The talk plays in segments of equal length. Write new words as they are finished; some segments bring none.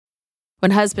When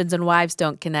husbands and wives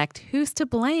don't connect, who's to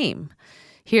blame?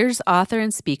 Here's author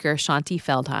and speaker Shaunti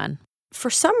Feldhahn. For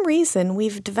some reason,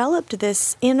 we've developed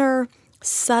this inner,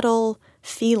 subtle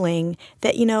feeling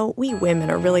that, we women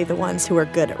are really the ones who are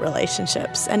good at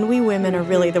relationships, and we women are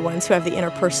really the ones who have the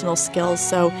interpersonal skills.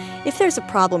 So if there's a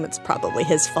problem, it's probably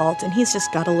his fault, and he's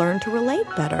just got to learn to relate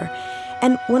better.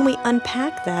 And when we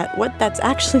unpack that, what that's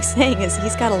actually saying is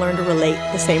he's got to learn to relate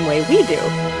the same way we do.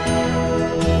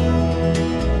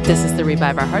 This is the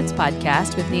Revive Our Hearts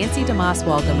podcast with Nancy DeMoss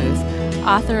Wolgemuth,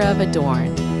 author of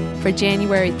Adorn. For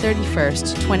January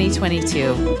 31st,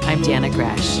 2022, I'm Jana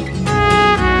Gresh.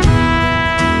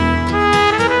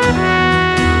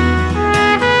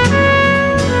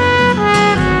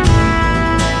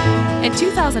 In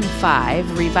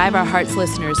 2005, Revive Our Hearts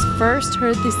listeners first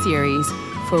heard the series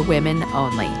For Women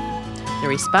Only. The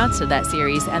response to that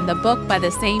series and the book by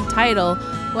the same title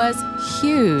was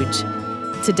huge.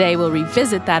 Today, we'll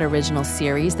revisit that original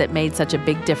series that made such a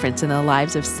big difference in the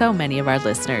lives of so many of our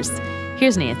listeners.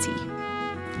 Here's Nancy.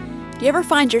 Do you ever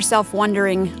find yourself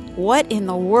wondering, what in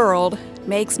the world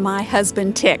makes my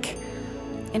husband tick?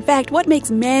 In fact, what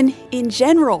makes men in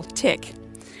general tick?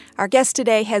 Our guest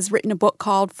today has written a book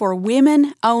called For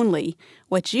Women Only,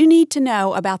 What You Need to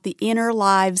Know About the Inner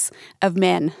Lives of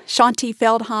Men. Shaunti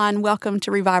Feldhahn, welcome to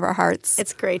Revive Our Hearts.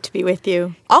 It's great to be with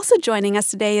you. Also joining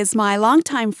us today is my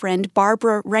longtime friend,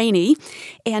 Barbara Rainey.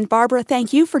 And Barbara,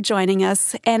 thank you for joining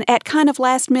us. And at kind of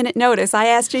last-minute notice, I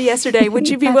asked you yesterday, would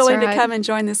you be willing to come and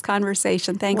join this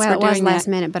conversation? Thanks for doing that. Well, it was last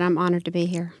minute, but I'm honored to be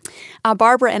here.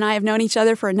 Barbara and I have known each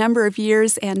other for a number of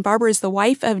years, and Barbara is the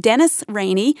wife of Dennis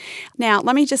Rainey. Now,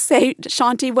 let me just say,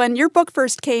 Shaunti, when your book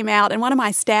first came out, and one of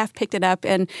my staff picked it up,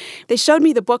 and they showed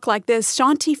me the book like this,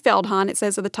 Shaunti Feldhahn, it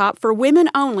says at the top, For Women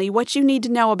Only, What You Need to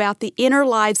Know About the Inner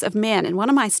Lives of Men. And one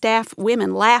of my staff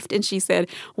women laughed, and she said,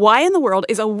 why in the world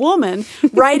is a woman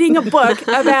writing a book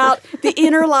about the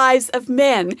inner lives of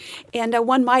men? And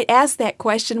one might ask that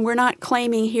question. We're not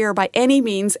claiming here by any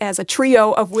means as a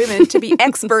trio of women to be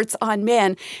experts on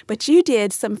men, but you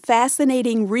did some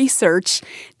fascinating research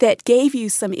that gave you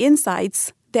some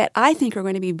insights that I think are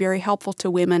going to be very helpful to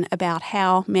women about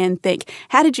how men think.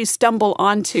 How did you stumble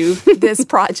onto this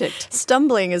project?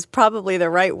 Stumbling is probably the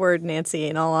right word, Nancy,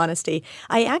 in all honesty.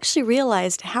 I actually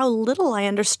realized how little I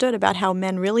understood about how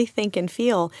men really think and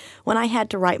feel when I had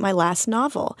to write my last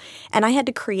novel. And I had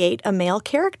to create a male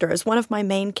character as one of my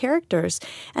main characters.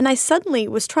 And I suddenly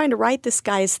was trying to write this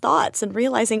guy's thoughts and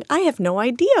realizing I have no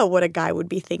idea what a guy would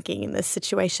be thinking in this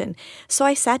situation. So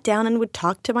I sat down and would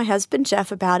talk to my husband,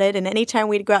 Jeff, about it. And anytime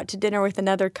we'd go out to dinner with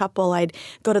another couple, I'd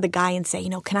go to the guy and say,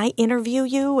 can I interview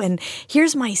you? And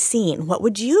here's my scene. What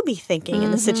would you be thinking in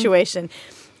the situation?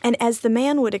 And as the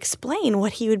man would explain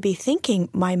what he would be thinking,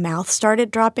 my mouth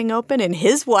started dropping open and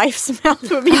his wife's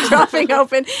mouth would be dropping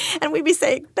open. And we'd be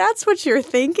saying, that's what you're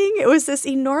thinking? It was this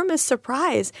enormous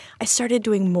surprise. I started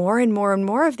doing more and more and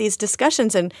more of these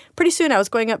discussions. And pretty soon I was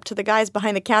going up to the guys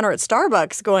behind the counter at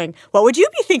Starbucks going, what would you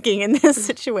be thinking in this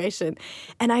situation?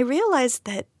 And I realized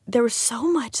that there was so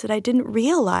much that I didn't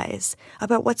realize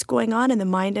about what's going on in the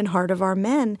mind and heart of our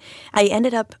men. I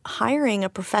ended up hiring a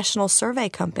professional survey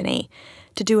company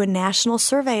to do a national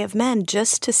survey of men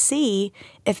just to see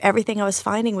if everything I was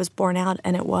finding was borne out,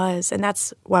 and it was. And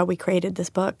that's why we created this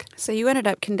book. So you ended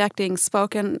up conducting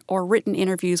spoken or written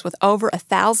interviews with over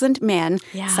 1,000 men,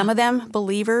 some of them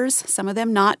believers, some of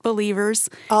them not believers.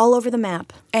 All over the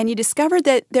map. And you discovered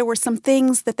that there were some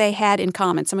things that they had in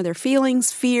common, some of their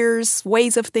feelings, fears,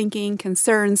 ways of thinking,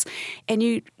 concerns, and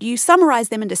you summarized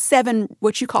them into 7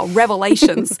 what you call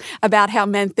revelations about how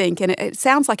men think. And it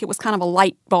sounds like it was kind of a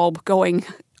light bulb going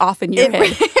off in your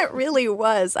head. It really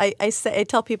was. I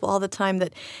tell people all the time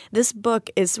that this book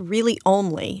is really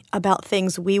only about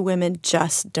things we women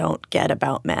just don't get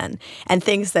about men, and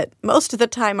things that most of the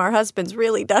time our husbands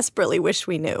really desperately wish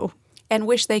we knew. And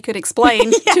wish they could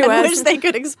explain to us. Wish they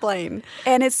could explain.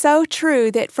 And it's so true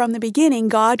that from the beginning,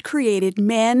 God created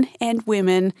men and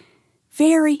women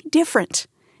very different,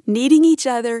 needing each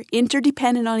other,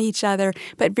 interdependent on each other,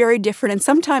 but very different. And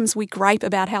sometimes we gripe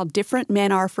about how different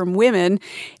men are from women,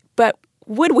 but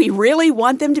would we really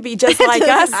want them to be just like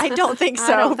us? I don't think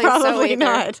so. I don't think Probably so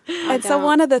not. And so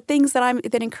one of the things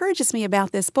that encourages me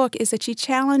about this book is that you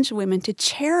challenge women to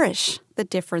cherish the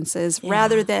differences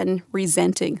rather than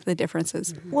resenting the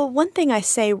differences. Well, one thing I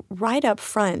say right up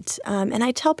front, and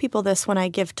I tell people this when I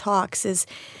give talks, is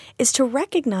to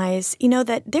recognize,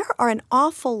 that there are an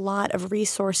awful lot of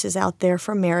resources out there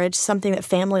for marriage, something that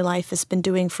Family Life has been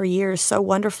doing for years so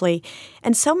wonderfully,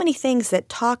 and so many things that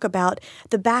talk about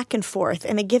the back and forth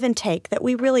and the give and take that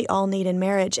we really all need in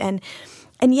marriage. And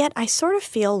yet I sort of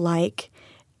feel like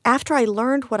after I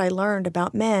learned what I learned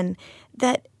about men,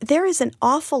 that there is an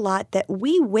awful lot that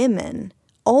we women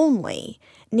only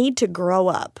need to grow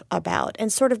up about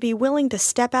and sort of be willing to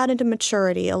step out into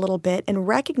maturity a little bit and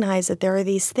recognize that there are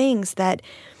these things that,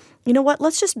 you know what,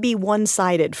 let's just be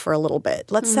one-sided for a little bit.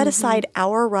 Let's set aside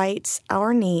our rights,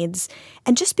 our needs,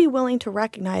 and just be willing to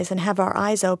recognize and have our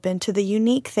eyes open to the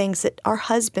unique things that our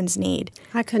husbands need.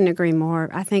 I couldn't agree more.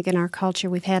 I think in our culture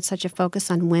we've had such a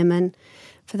focus on women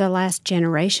for the last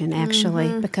generation,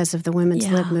 actually, because of the women's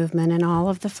lib movement and all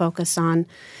of the focus on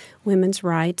women's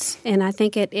rights. And I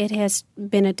think it has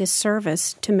been a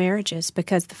disservice to marriages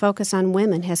because the focus on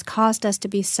women has caused us to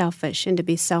be selfish and to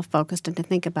be self-focused and to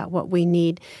think about what we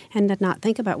need and to not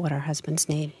think about what our husbands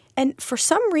need. And for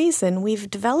some reason,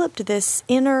 we've developed this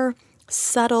inner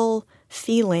subtle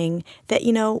feeling that,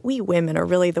 you know, we women are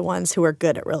really the ones who are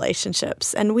good at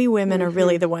relationships, and we women are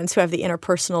really the ones who have the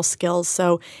interpersonal skills.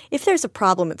 So if there's a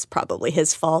problem, it's probably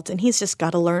his fault, and he's just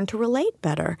got to learn to relate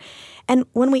better. And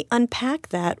when we unpack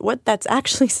that, what that's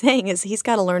actually saying is he's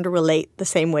got to learn to relate the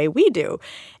same way we do.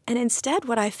 And instead,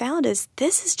 what I found is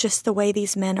this is just the way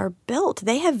these men are built.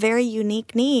 They have very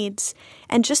unique needs,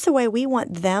 and just the way we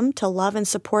want them to love and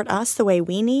support us the way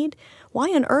we need, why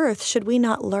on earth should we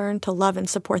not learn to love and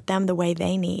support them the way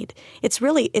they need? It's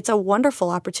a wonderful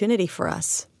opportunity for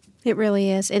us. It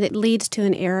really is. And it leads to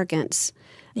an arrogance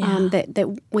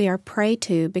that we are prey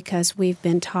to because we've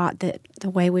been taught that the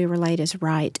way we relate is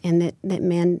right and that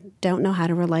men don't know how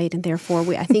to relate, and therefore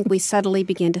I think we subtly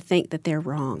begin to think that they're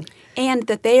wrong. And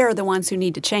that they are the ones who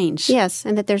need to change. Yes,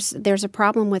 and that there's a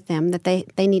problem with them, that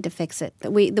they need to fix it,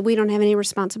 that we don't have any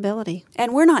responsibility.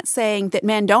 And we're not saying that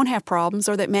men don't have problems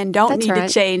or that men don't need to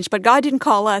change, but God didn't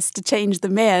call us to change the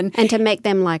men. And to make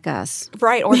them like us.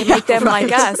 Right, or to make them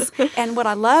like us. And what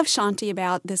I love, Shanti,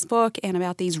 about this book and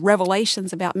about these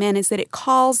revelations about men is that it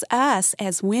calls us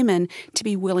as women to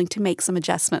be willing to make some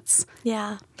adjustments.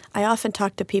 Yeah. I often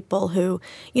talk to people who,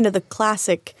 you know, the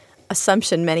classic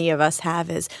assumption many of us have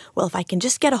is, well, if I can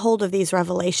just get a hold of these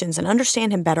revelations and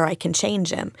understand him better, I can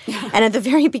change him. And at the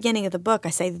very beginning of the book, I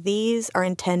say these are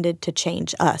intended to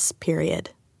change us, period.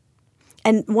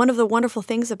 And one of the wonderful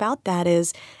things about that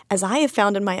is, as I have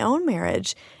found in my own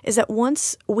marriage, is that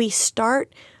once we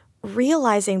start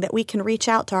realizing that we can reach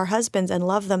out to our husbands and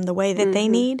love them the way that they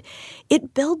need,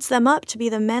 it builds them up to be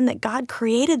the men that God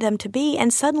created them to be.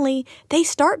 And suddenly they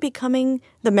start becoming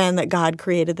the men that God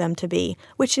created them to be,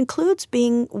 which includes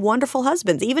being wonderful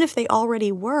husbands. Even if they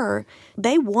already were,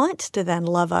 they want to then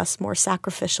love us more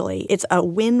sacrificially. It's a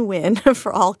win-win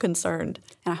for all concerned.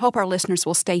 And I hope our listeners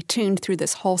will stay tuned through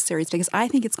this whole series because I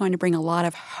think it's going to bring a lot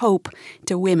of hope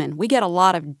to women. We get a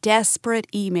lot of desperate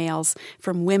emails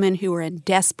from women who are in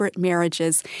desperate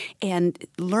marriages, and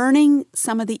learning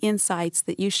some of the insights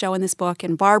that you show in this book,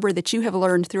 and Barbara, that you have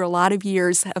learned through a lot of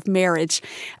years of marriage,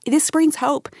 this brings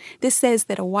hope. This says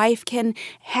that a wife can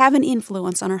have an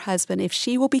influence on her husband if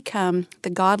she will become the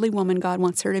godly woman God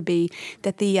wants her to be,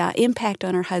 that the impact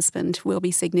on her husband will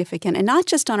be significant, and not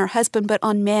just on her husband, but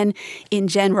on men in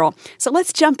general. So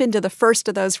let's jump into the first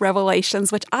of those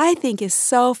revelations, which I think is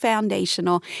so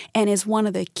foundational and is one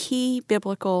of the key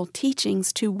biblical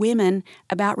teachings to women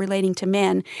about relating to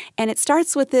men. And it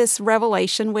starts with this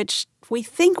revelation, which we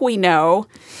think we know,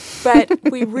 but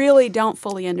we really don't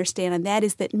fully understand, and that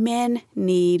is that men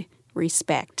need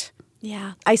respect.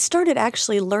 Yeah. I started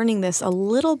actually learning this a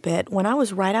little bit when I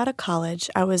was right out of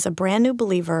college. I was a brand new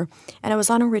believer, and I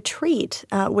was on a retreat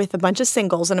with a bunch of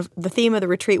singles, and the theme of the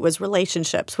retreat was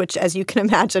relationships, which, as you can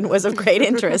imagine, was of great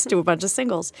interest to a bunch of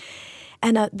singles.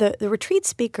 And the retreat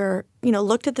speaker,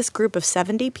 looked at this group of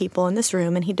 70 people in this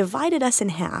room, and he divided us in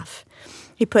half.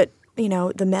 He put,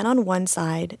 the men on one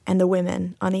side and the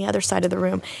women on the other side of the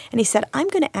room. And he said, I'm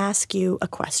going to ask you a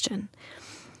question.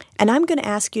 And I'm going to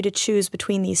ask you to choose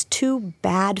between these two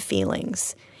bad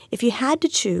feelings. If you had to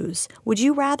choose, would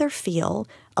you rather feel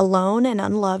alone and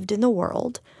unloved in the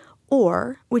world,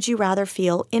 or would you rather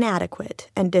feel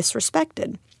inadequate and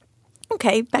disrespected?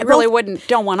 Okay. I really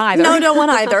don't want either. No, don't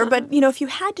want either. But, if you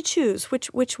had to choose,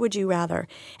 which would you rather?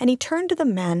 And he turned to the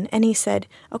men and he said,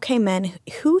 okay, men,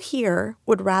 who here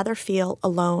would rather feel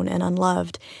alone and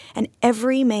unloved? And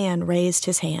every man raised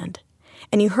his hand.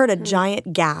 And you heard a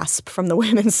giant gasp from the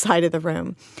women's side of the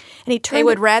room. And he turned. They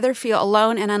would rather feel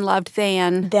alone and unloved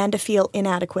than to feel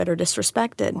inadequate or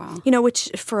disrespected. Wow.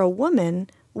 Which for a woman,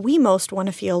 we most want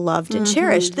to feel loved and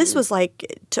cherished. This was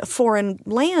like a foreign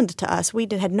land to us. We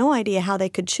had no idea how they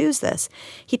could choose this.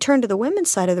 He turned to the women's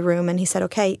side of the room and he said,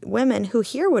 okay, women, who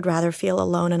here would rather feel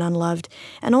alone and unloved?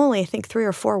 And only, I think, 3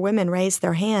 or 4 women raised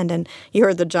their hand. And you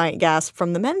heard the giant gasp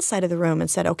from the men's side of the room and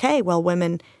said, okay, well,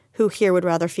 women, who here would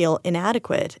rather feel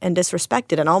inadequate and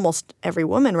disrespected? And almost every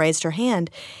woman raised her hand.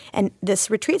 And this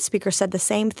retreat speaker said the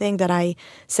same thing that I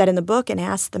said in the book and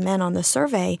asked the men on the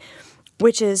survey,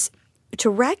 which is to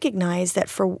recognize that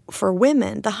for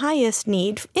women, the highest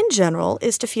need in general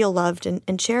is to feel loved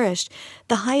and cherished.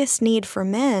 The highest need for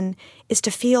men is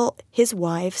to feel his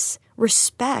wife's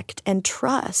respect and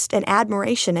trust and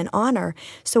admiration and honor.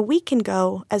 So we can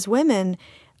go as women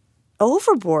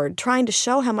overboard trying to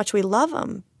show how much we love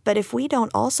them. But if we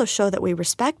don't also show that we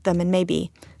respect them and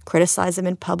maybe criticize them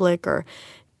in public or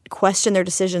question their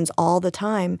decisions all the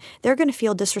time, they're going to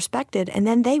feel disrespected, and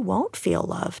then they won't feel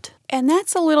loved. And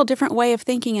that's a little different way of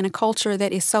thinking in a culture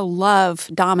that is so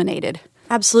love-dominated.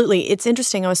 Absolutely. It's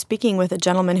interesting. I was speaking with a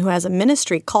gentleman who has a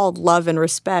ministry called Love and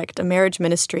Respect, a marriage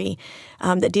ministry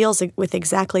that deals with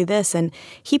exactly this. And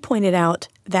he pointed out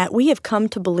that we have come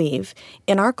to believe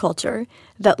in our culture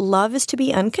that love is to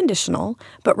be unconditional,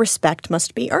 but respect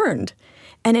must be earned.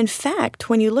 And in fact,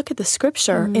 when you look at the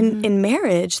scripture in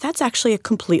marriage, that's actually a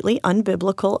completely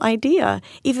unbiblical idea,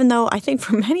 even though I think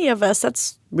for many of us,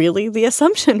 that's really the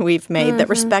assumption we've made, that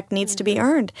respect needs to be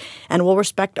earned, and we'll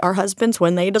respect our husbands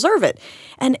when they deserve it.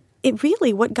 And it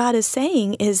really, what God is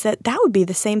saying is that would be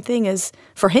the same thing as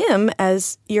for him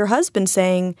as your husband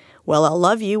saying, well, I'll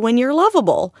love you when you're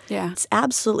lovable. Yeah. It's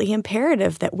absolutely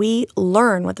imperative that we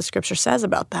learn what the scripture says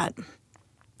about that.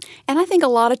 And I think a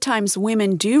lot of times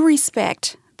women do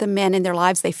respect the men in their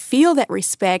lives. They feel that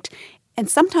respect and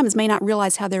sometimes may not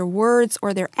realize how their words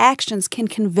or their actions can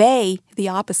convey the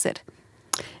opposite.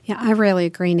 Yeah, I really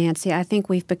agree, Nancy. I think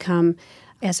we've become,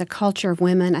 as a culture of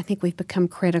women, I think we've become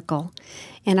critical.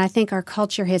 And I think our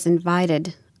culture has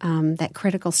invited that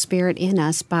critical spirit in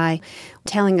us by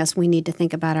telling us we need to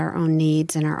think about our own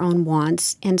needs and our own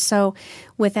wants. And so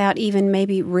without even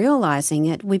maybe realizing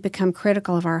it, we become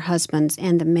critical of our husbands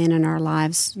and the men in our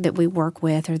lives that we work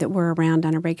with or that we're around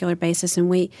on a regular basis. And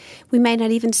we may not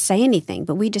even say anything,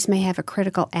 but we just may have a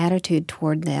critical attitude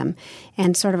toward them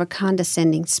and sort of a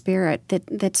condescending spirit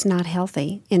that's not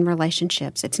healthy in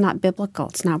relationships. It's not biblical.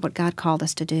 It's not what God called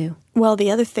us to do. Well,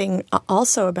 the other thing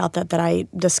also about that I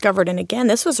discovered, and again,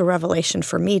 this was a revelation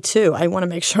for me too, I want to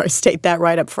make sure I state that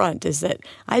right up front, is that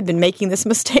I've been making this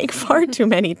mistake far too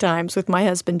many times with my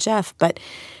husband, Jeff. But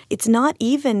it's not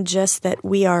even just that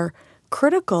we are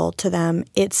critical to them,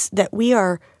 it's that we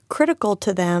are critical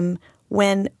to them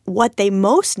when what they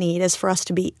most need is for us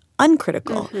to be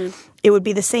uncritical. It would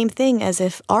be the same thing as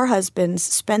if our husbands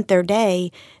spent their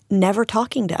day never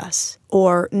talking to us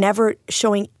or never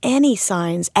showing any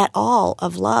signs at all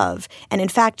of love, and in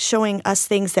fact showing us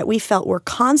things that we felt were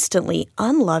constantly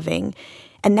unloving.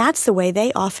 And that's the way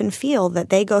they often feel that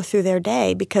they go through their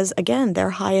day because, again, their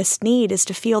highest need is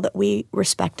to feel that we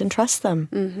respect and trust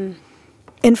them.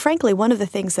 And frankly, one of the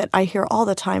things that I hear all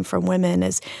the time from women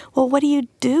is, well, what do you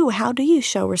do? How do you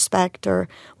show respect? Or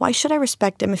why should I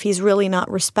respect him if he's really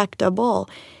not respectable?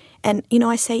 And,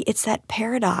 I say it's that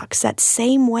paradox, that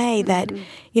same way that,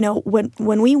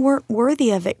 when we weren't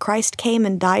worthy of it, Christ came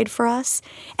and died for us.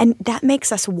 And that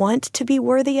makes us want to be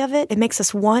worthy of it. It makes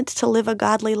us want to live a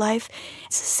godly life.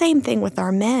 It's the same thing with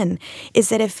our men, is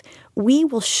that if we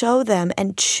will show them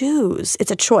and choose,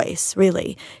 it's a choice,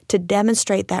 really, to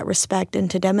demonstrate that respect and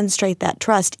to demonstrate that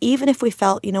trust, even if we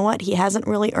felt, he hasn't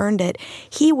really earned it,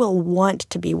 he will want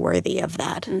to be worthy of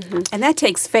that. And that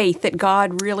takes faith that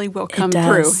God really will come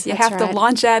through. You have to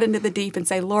launch out into the deep and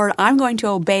say, Lord, I'm going to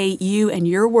obey you and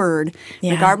your word,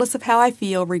 regardless of how I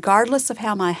feel, regardless of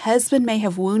how my husband may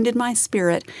have wounded my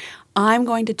spirit. I'm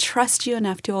going to trust you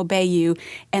enough to obey you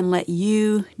and let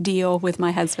you deal with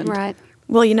my husband. Right.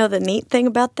 Well, the neat thing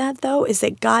about that, though, is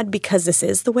that God, because this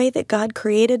is the way that God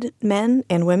created men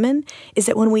and women, is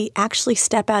that when we actually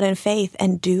step out in faith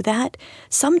and do that,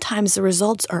 sometimes the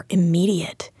results are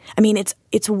immediate. I mean,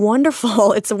 it's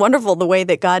wonderful. It's wonderful the way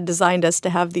that God designed us to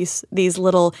have these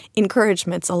little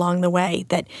encouragements along the way,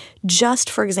 that just,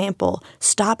 for example,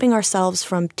 stopping ourselves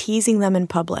from teasing them in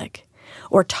public,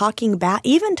 or talking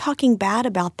bad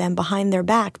about them behind their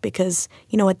back, because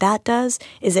what that does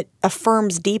is it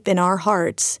affirms deep in our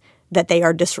hearts that they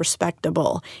are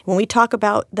disrespectable. When we talk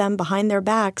about them behind their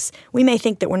backs, we may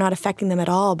think that we're not affecting them at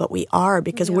all, but we are,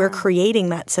 because we're creating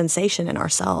that sensation in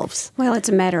ourselves. Well, it's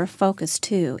a matter of focus,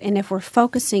 too. And if we're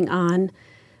focusing on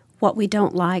what we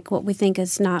don't like, what we think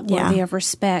is not worthy of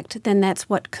respect, then that's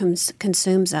what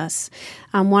consumes us.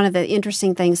 One of the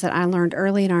interesting things that I learned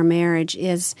early in our marriage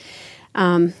is,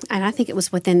 and I think it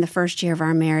was within the first year of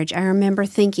our marriage, I remember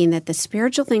thinking that the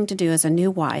spiritual thing to do as a new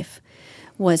wife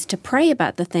was to pray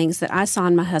about the things that I saw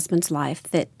in my husband's life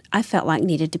that I felt like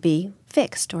needed to be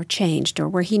fixed or changed, or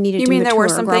where he needed to mature. You mean there were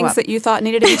some things that you thought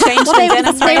needed to be changed in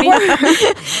Dennis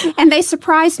Rainey? And they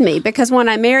surprised me, because when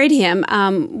I married him,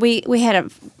 we had a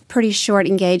pretty short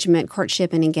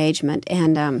courtship and engagement.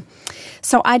 And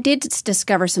so I did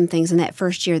discover some things in that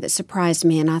first year that surprised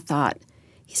me, and I thought,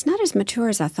 he's not as mature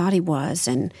as I thought he was.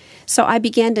 And so I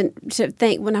began to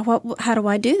think, how do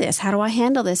I do this? How do I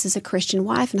handle this as a Christian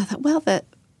wife? And I thought, well, the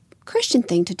Christian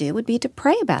thing to do would be to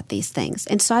pray about these things.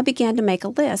 And so I began to make a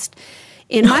list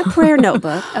in my prayer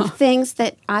notebook of things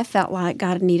that I felt like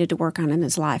God needed to work on in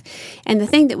his life. And the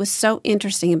thing that was so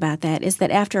interesting about that is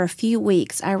that after a few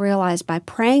weeks, I realized by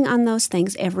praying on those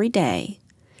things every day,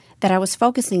 that I was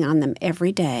focusing on them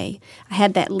every day. I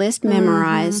had that list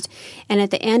memorized, and at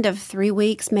the end of 3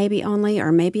 weeks, maybe only,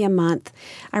 or maybe a month,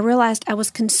 I realized I was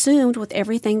consumed with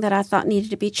everything that I thought needed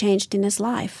to be changed in his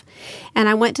life. And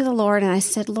I went to the Lord and I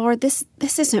said, Lord, this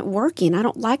isn't working. I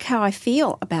don't like how I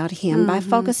feel about him by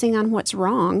focusing on what's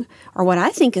wrong, or what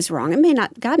I think is wrong.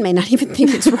 God may not even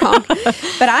think it's wrong,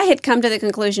 but I had come to the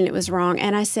conclusion it was wrong.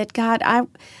 And I said, God,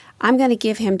 I'm going to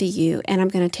give him to you, and I'm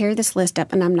going to tear this list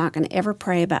up, and I'm not going to ever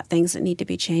pray about things that need to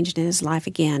be changed in his life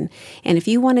again. And if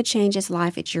you want to change his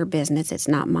life, it's your business. It's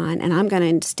not mine. And I'm going to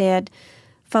instead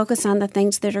focus on the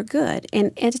things that are good.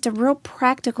 And it's a real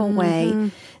practical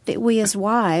way that we as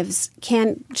wives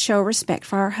can show respect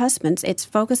for our husbands. It's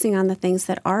focusing on the things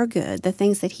that are good, the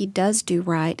things that he does do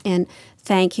right, and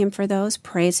thank him for those,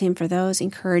 praise him for those,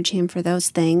 encourage him for those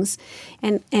things.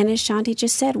 And as Shanti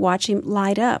just said, watch him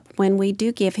light up when we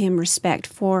do give him respect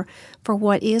for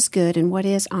what is good and what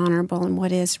is honorable and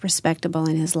what is respectable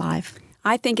in his life.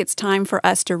 I think it's time for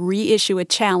us to reissue a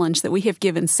challenge that we have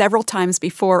given several times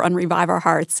before on Revive Our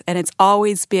Hearts, and it's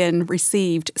always been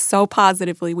received so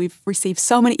positively. We've received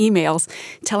so many emails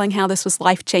telling how this was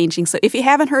life-changing. So if you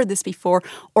haven't heard this before,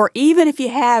 or even if you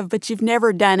have but you've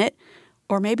never done it,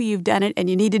 or maybe you've done it and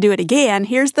you need to do it again,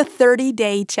 here's the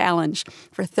 30-day challenge.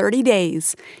 For 30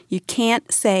 days, you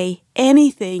can't say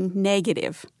anything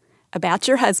negative about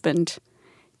your husband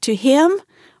to him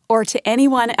or to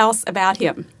anyone else about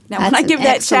him. Now, when I give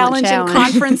that challenge in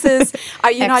conferences,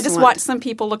 I just watch some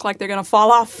people look like they're going to fall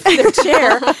off their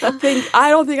chair. I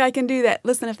don't think I can do that.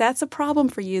 Listen, if that's a problem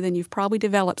for you, then you've probably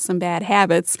developed some bad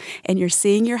habits and you're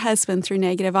seeing your husband through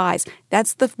negative eyes.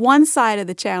 That's the one side of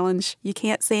the challenge. You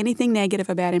can't say anything negative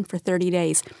about him for 30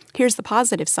 days. Here's the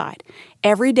positive side.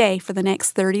 Every day for the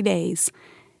next 30 days,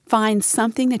 find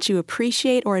something that you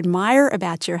appreciate or admire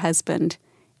about your husband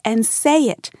and say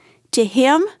it to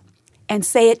him and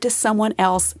say it to someone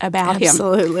else about him.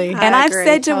 Absolutely. And I've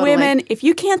said to women, if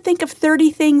you can't think of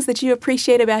 30 things that you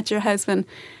appreciate about your husband,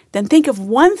 then think of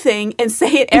one thing and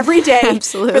say it every day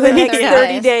for the next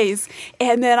 30 days.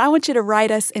 And then I want you to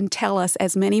write us and tell us,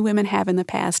 as many women have in the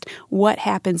past, what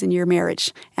happens in your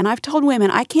marriage. And I've told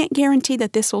women, I can't guarantee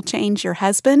that this will change your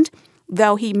husband,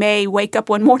 though he may wake up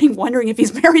one morning wondering if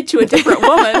he's married to a different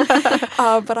woman.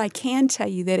 But I can tell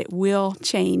you that it will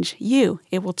change you.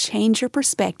 It will change your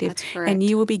perspective, and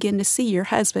you will begin to see your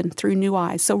husband through new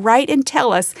eyes. So write and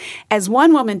tell us, as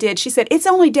one woman did. She said, it's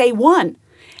only day 1.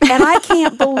 And I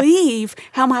can't believe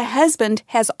how my husband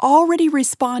has already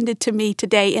responded to me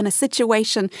today in a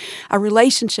situation, a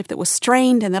relationship that was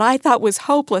strained and that I thought was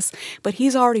hopeless, but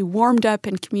he's already warmed up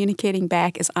and communicating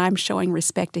back as I'm showing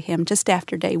respect to him just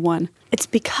after day 1. It's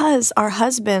because our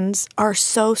husbands are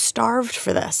so starved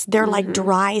for this. They're like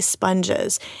dry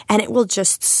sponges, and it will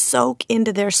just soak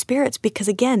into their spirits because,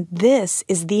 again, this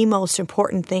is the most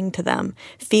important thing to them,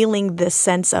 feeling this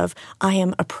sense of, I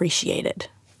am appreciated.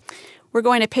 We're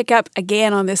going to pick up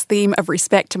again on this theme of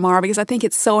respect tomorrow because I think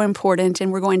it's so important, and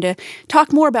we're going to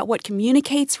talk more about what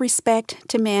communicates respect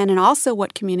to men and also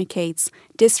what communicates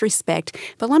disrespect.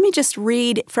 But let me just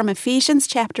read from Ephesians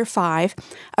chapter 5,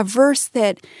 a verse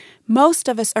that most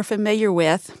of us are familiar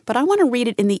with, but I want to read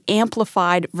it in the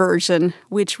Amplified version,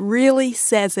 which really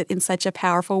says it in such a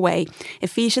powerful way.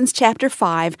 Ephesians chapter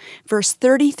 5, verse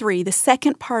 33, the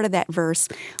second part of that verse,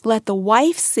 let the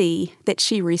wife see that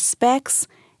she respects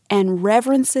and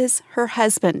reverences her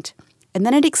husband. And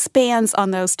then it expands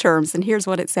on those terms, and here's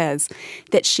what it says,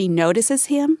 that she notices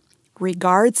him,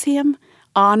 regards him,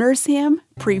 honors him,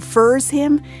 prefers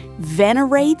him,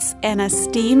 venerates and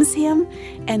esteems him,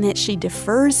 and that she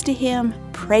defers to him,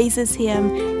 praises him,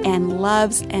 and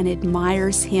loves and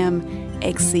admires him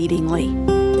exceedingly.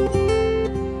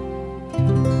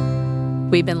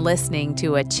 We've been listening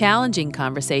to a challenging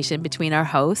conversation between our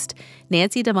host,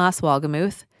 Nancy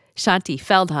DeMoss-Wolgemuth, Shanti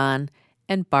Feldhahn,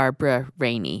 and Barbara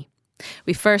Rainey.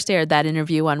 We first aired that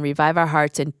interview on Revive Our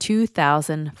Hearts in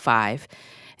 2005,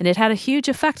 and it had a huge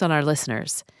effect on our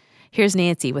listeners. Here's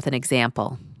Nancy with an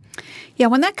example. Yeah,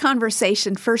 when that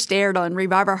conversation first aired on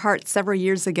Revive Our Hearts several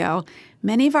years ago,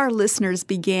 many of our listeners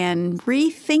began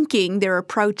rethinking their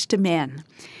approach to men.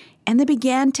 And they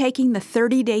began taking the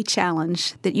 30-day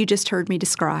challenge that you just heard me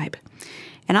describe.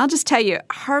 And I'll just tell you,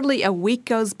 hardly a week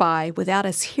goes by without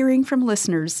us hearing from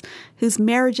listeners whose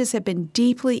marriages have been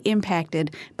deeply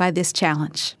impacted by this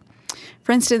challenge.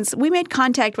 For instance, we made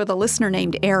contact with a listener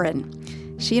named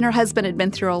Erin. She and her husband had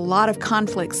been through a lot of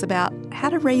conflicts about how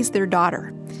to raise their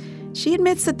daughter. She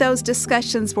admits that those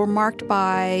discussions were marked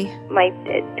by my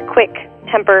quick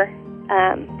temper,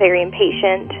 very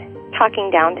impatient, talking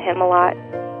down to him a lot,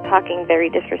 talking very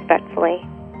disrespectfully.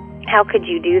 How could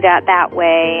you do that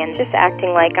way? And just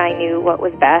acting like I knew what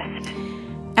was best.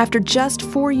 After just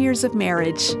 4 years of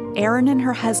marriage, Erin and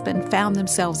her husband found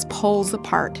themselves poles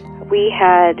apart. We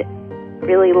had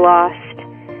really lost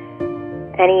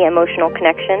any emotional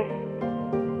connection,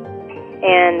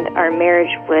 and our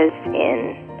marriage was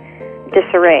in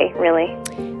disarray, really.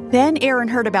 Then Erin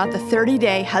heard about the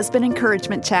 30-day husband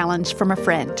encouragement challenge from a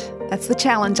friend. That's the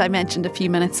challenge I mentioned a few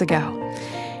minutes ago.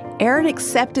 Erin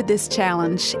accepted this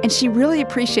challenge, and she really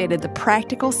appreciated the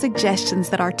practical suggestions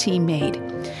that our team made.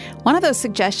 One of those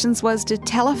suggestions was to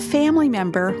tell a family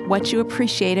member what you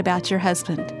appreciate about your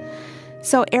husband.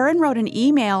 So Erin wrote an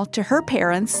email to her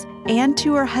parents and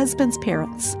to her husband's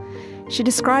parents. She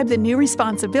described the new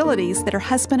responsibilities that her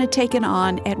husband had taken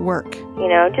on at work.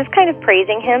 Just kind of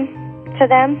praising him to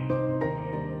them.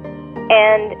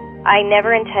 And I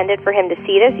never intended for him to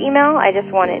see this email. I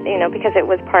just wanted, because it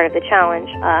was part of the challenge.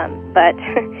 But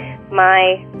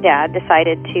my dad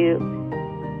decided to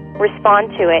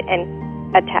respond to it and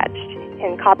attached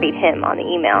and copied him on the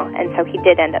email. And so he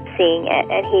did end up seeing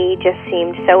it. And he just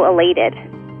seemed so elated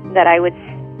that I would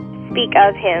speak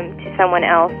of him to someone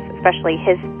else, especially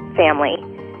his family,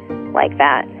 like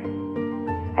that.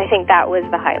 I think that was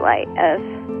the highlight of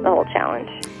the whole challenge.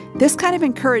 This kind of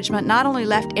encouragement not only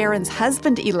left Erin's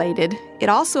husband elated, it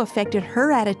also affected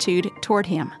her attitude toward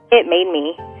him. It made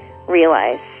me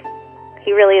realize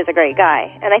he really is a great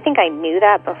guy. And I think I knew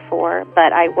that before,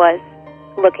 but I was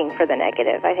looking for the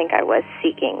negative. I think I was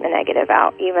seeking the negative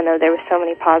out, even though there were so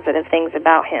many positive things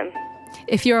about him.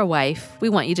 If you're a wife, we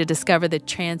want you to discover the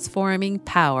transforming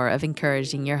power of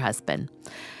encouraging your husband.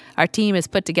 Our team has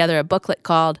put together a booklet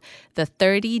called The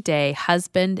 30-Day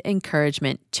Husband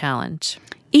Encouragement Challenge.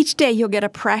 Each day you'll get a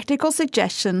practical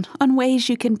suggestion on ways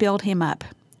you can build him up.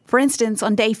 For instance,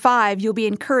 on day 5, you'll be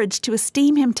encouraged to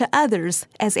esteem him to others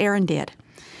as Erin did.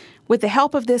 With the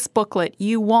help of this booklet,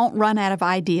 you won't run out of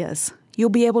ideas. You'll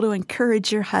be able to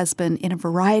encourage your husband in a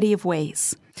variety of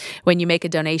ways. When you make a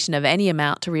donation of any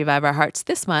amount to Revive Our Hearts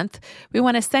this month, we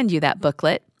want to send you that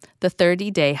booklet, The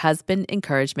 30-Day Husband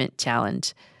Encouragement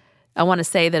Challenge. I want to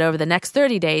say that over the next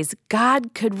 30 days,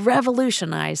 God could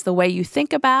revolutionize the way you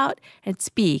think about and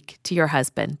speak to your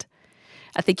husband.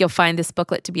 I think you'll find this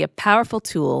booklet to be a powerful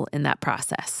tool in that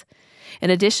process. In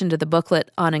addition to the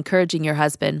booklet on encouraging your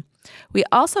husband, we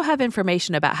also have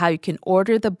information about how you can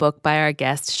order the book by our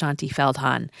guest, Shaunti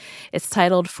Feldhahn. It's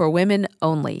titled For Women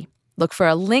Only. Look for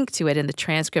a link to it in the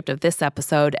transcript of this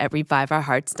episode at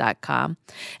reviveourhearts.com.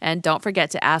 And don't forget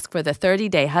to ask for the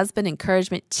 30-Day Husband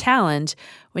Encouragement Challenge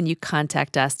when you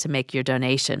contact us to make your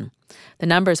donation. The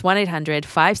number is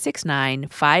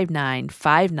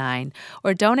 1-800-569-5959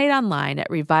 or donate online at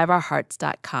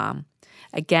reviveourhearts.com.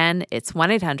 Again, it's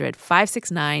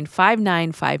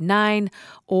 1-800-569-5959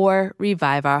 or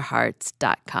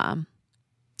reviveourhearts.com.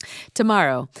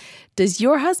 Tomorrow, does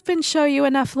your husband show you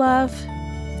enough love?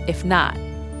 If not,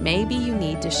 maybe you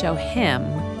need to show him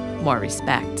more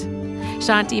respect.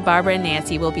 Shaunti, Barbara, and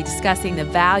Nancy will be discussing the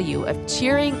value of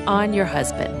cheering on your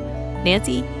husband.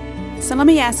 Nancy? So let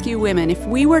me ask you women, if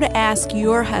we were to ask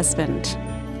your husband,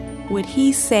 would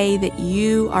he say that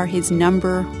you are his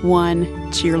number one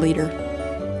cheerleader?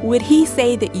 Would he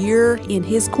say that you're in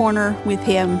his corner with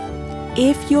him?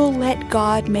 If you'll let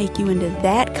God make you into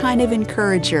that kind of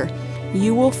encourager,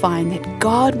 you will find that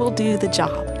God will do the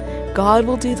job. God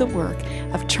will do the work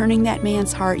of turning that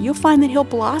man's heart. You'll find that he'll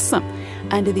blossom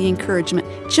under the encouragement,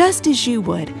 just as you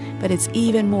would, but it's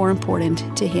even more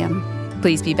important to him.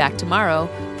 Please be back tomorrow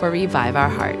for Revive Our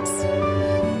Hearts.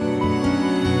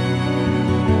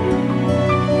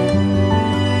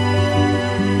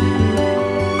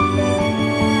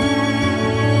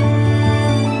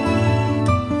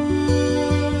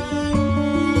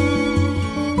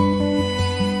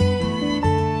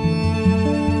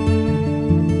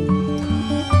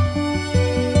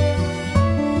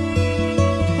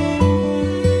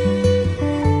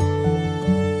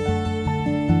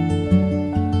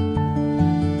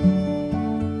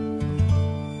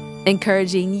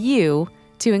 Encouraging you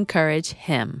to encourage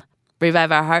him.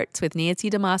 Revive Our Hearts with Nancy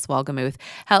DeMoss Wolgemuth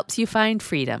helps you find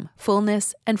freedom,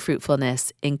 fullness, and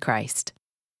fruitfulness in Christ.